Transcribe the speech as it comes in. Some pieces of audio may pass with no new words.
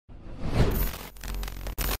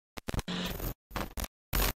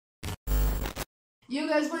You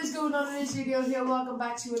guys, what is going on in this video here? Welcome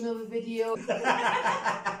back to another video.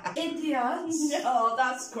 Indians. Oh,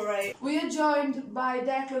 that's great. We are joined by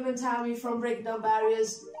Declan and Tammy from Breaking Down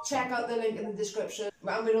Barriers. Check out the link in the description.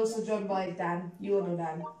 And we're also joined by Dan. You all know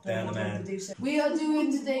Dan. Dan the man. We are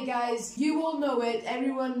doing today, guys, you all know it.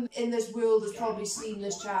 Everyone in this world has probably seen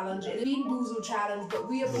this challenge. It's a Bean Boozled challenge, but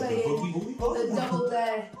we are playing the double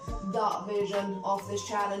dart version of this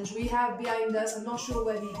challenge. We have behind us, I'm not sure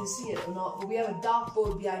whether you can see it or not, but we have a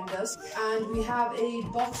dartboard behind us, and we have a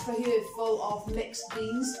box for here full of mixed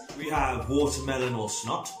beans. We have watermelon or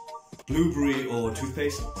snot, blueberry or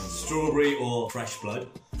toothpaste, strawberry or fresh blood,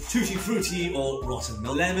 tutti frutti or rotten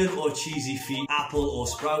milk, lemon or cheesy feet, apple or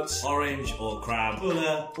sprouts, orange or crab,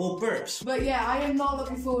 bulla or burps. But yeah, I am not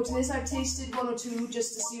looking forward to this. I've tasted one or two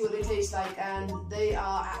just to see what they taste like, and they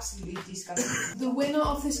are absolutely disgusting. The winner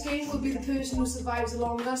of this game will be the person who survives the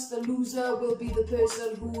longest. The loser will be the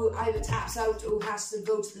person who either taps out or has to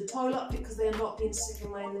go to the toilet because they are not being sick in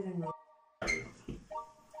my living room.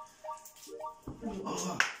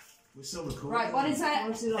 Oh, we're still recording. Right, what is that?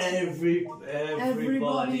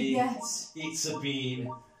 Everybody gets eats a bean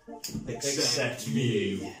except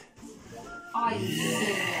me. I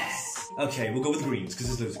yes. Okay, we'll go with the greens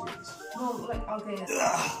because there's loads of greens. No, like, okay.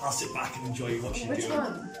 I'll sit back and enjoy watching you Which do.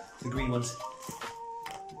 one? The green ones.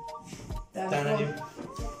 Dan, Dan and you.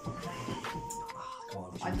 Come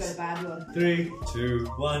on, I've got a bad one. 3, 2,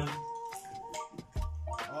 1.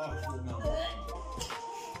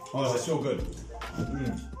 Oh, that's so good. I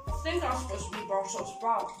think that's supposed to be Brussels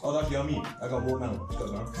sprouts. Oh, that's yummy. I got watermelon. It's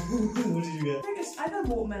good, man. What did you get? I got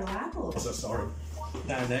watermelon apple. So sorry.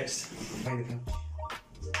 Dan next.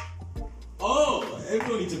 Oh,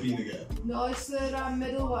 everyone needs a bean again. No, it's the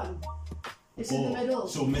middle one. It's in the middle.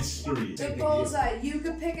 So mystery. The bullseye. You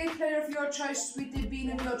could pick a player of your choice with the bean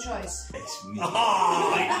of your choice. It's me.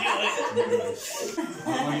 Oh, I knew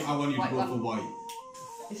it! I want you to go for white.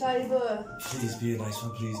 If I were Please be a nice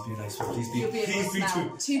one, please be a nice one, please be You'll be able to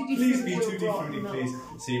smell. Please be tutti frutti, please.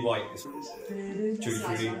 See white. Tutti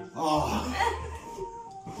frutti. Oh,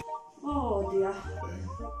 Oh dear.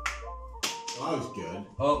 that was good.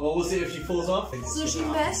 Oh, what was it if she falls off? So she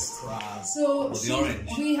missed. Crab. So the orange.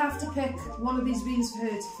 we have to pick one of these beans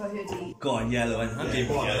for her to eat. Go on, yellow, and I'm giving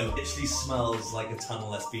go on. yellow. It literally smells like a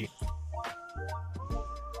tunnel that's been.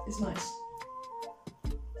 It's nice.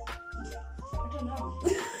 I don't know.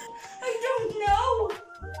 I don't know.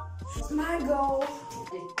 Mango.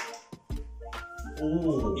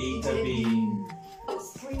 Oh, eat a bean. Oh,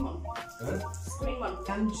 it's green one. Huh? It's green one.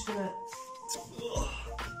 I'm just gonna.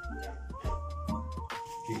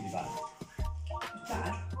 Keep me back. It's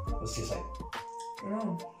bad. What's it like? No.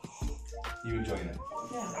 You enjoying it?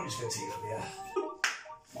 Yeah. I'm just going to take it up, yeah.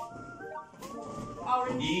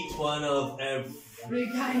 Orange. Eat one of every. Every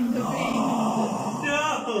kind of bean. No!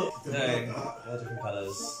 No, they're different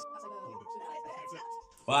colours.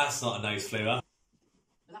 Well, that's not a nice flavour.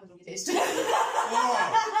 That was really tasty. Do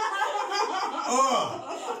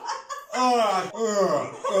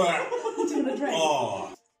you want a drink?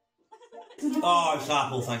 Oh, it's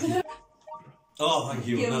apple, thank you. Oh, thank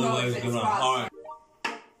you. You'll Another know way if was it's good one. crab. Alright.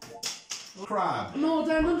 Crab. No,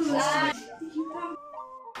 don't do this. You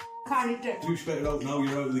can't eat it. You spit it out now,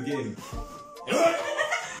 you're out of the game.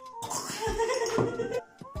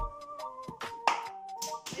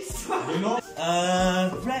 It's You're not?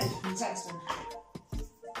 Red. Interesting.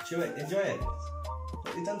 Chew it, enjoy it.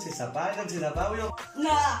 It don't taste that bad, it don't taste that bad. We don't.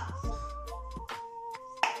 nah.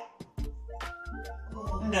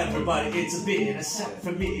 Everybody gets a bean except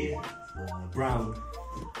for me. Brown.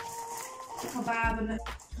 Kebab and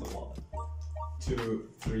Come on. 2,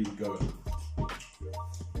 3, go.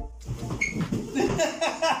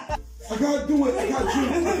 I can't do it, I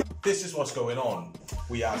can't do it. This is what's going on.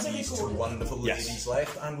 We have these two wonderful ladies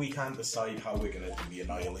left, and we can't decide how we're going to do the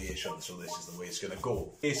annihilation, so this is the way it's going to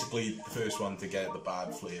go. Basically, the first one to get the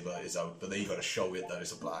bad flavour is out, but they got to show it that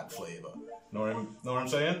it's a bad flavour. Know what I'm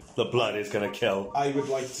saying? The blood is gonna kill. I would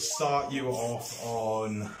like to start you off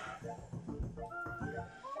on...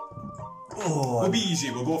 Oh, We'll be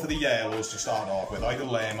easy, we'll go for the yellows to start off with, either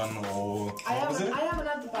lemon or... I haven't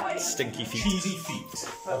had the bad. stinky feet. Cheesy feet.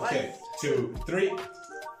 Okay, 2, 3.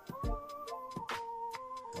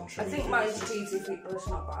 I think mine's cheesy feet, but it's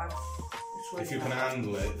not bad. If you can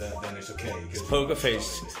handle it, then it's okay. It's poker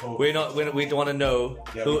face. We don't want to know.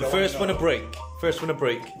 Yeah, Who, we don't first wanna one to break. First one to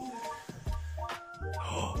break.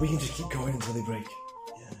 Oh, we can just keep going until they break.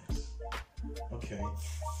 Yes. Okay.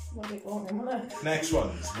 Next Next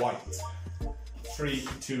one's white. 3,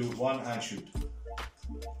 2, 1, and shoot.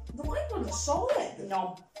 The white one's solid.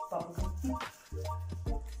 No, bubblegum.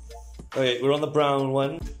 Okay, we're on the brown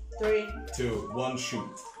one. 3, 2, 1, shoot.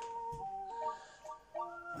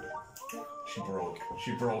 She broke.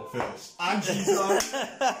 She broke first. And she's done. Is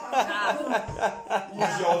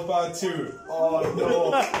yours bad too? Oh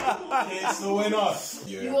no. It's the winner.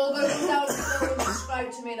 You all go down below and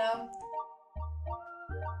subscribe to me now.